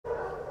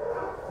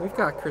We've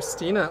got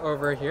Christina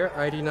over here,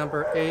 ID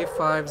number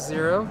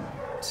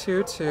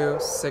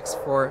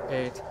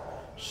A5022648.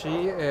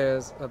 She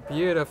is a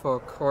beautiful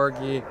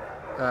Corgi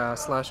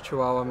slash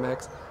Chihuahua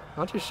mix. Why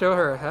don't you show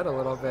her head a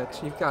little bit?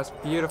 She's got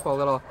beautiful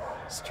little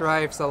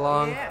stripes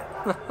along,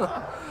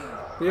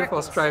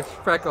 beautiful stripes,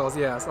 freckles,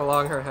 yes,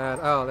 along her head.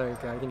 Oh, there you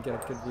go. You can get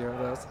a good view of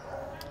those.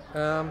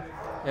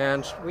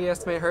 And we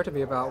estimate her to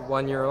be about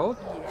 1 year old.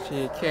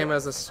 She came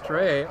as a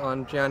stray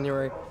on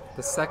January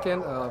the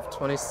 2nd of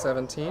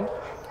 2017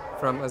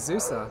 from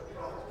Azusa.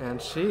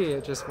 And she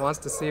just wants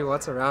to see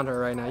what's around her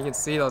right now. You can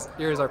see those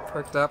ears are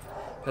perked up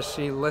as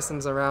she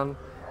listens around.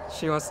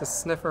 She wants to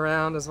sniff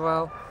around as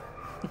well.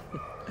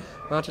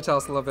 Why don't you tell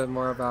us a little bit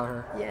more about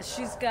her? Yes,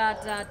 she's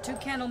got 2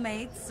 kennel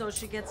mates, so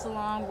she gets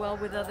along well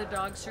with other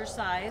dogs her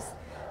size.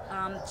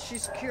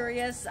 She's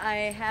curious.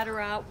 I had her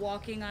out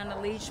walking on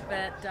a leash,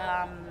 but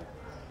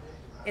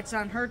it's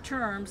on her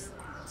terms.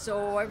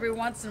 So every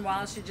once in a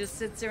while, she just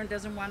sits there and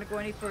doesn't want to go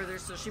any further.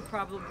 So she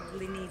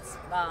probably needs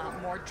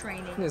more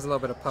training. Needs a little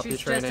bit of puppy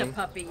training. She's just a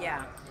puppy,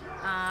 yeah.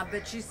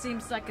 But she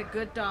seems like a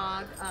good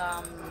dog,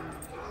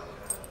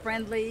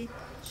 friendly.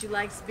 She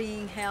likes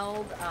being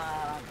held.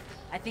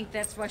 I think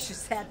that's why she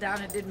sat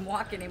down and didn't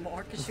walk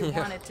anymore, because she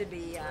wanted to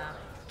be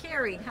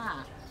carried,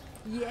 huh?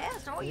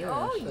 Yes. Oh, Yeah,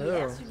 oh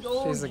yes.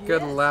 Oh, she's a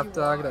good lap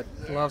dog that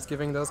loves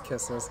giving those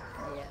kisses.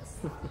 Yes.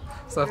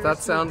 So if that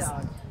sounds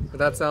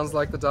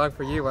like the dog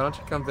for you, why don't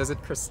you come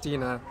visit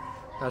Cristina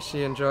as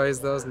she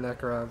enjoys those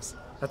neck rubs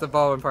at the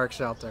Baldwin Park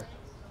shelter.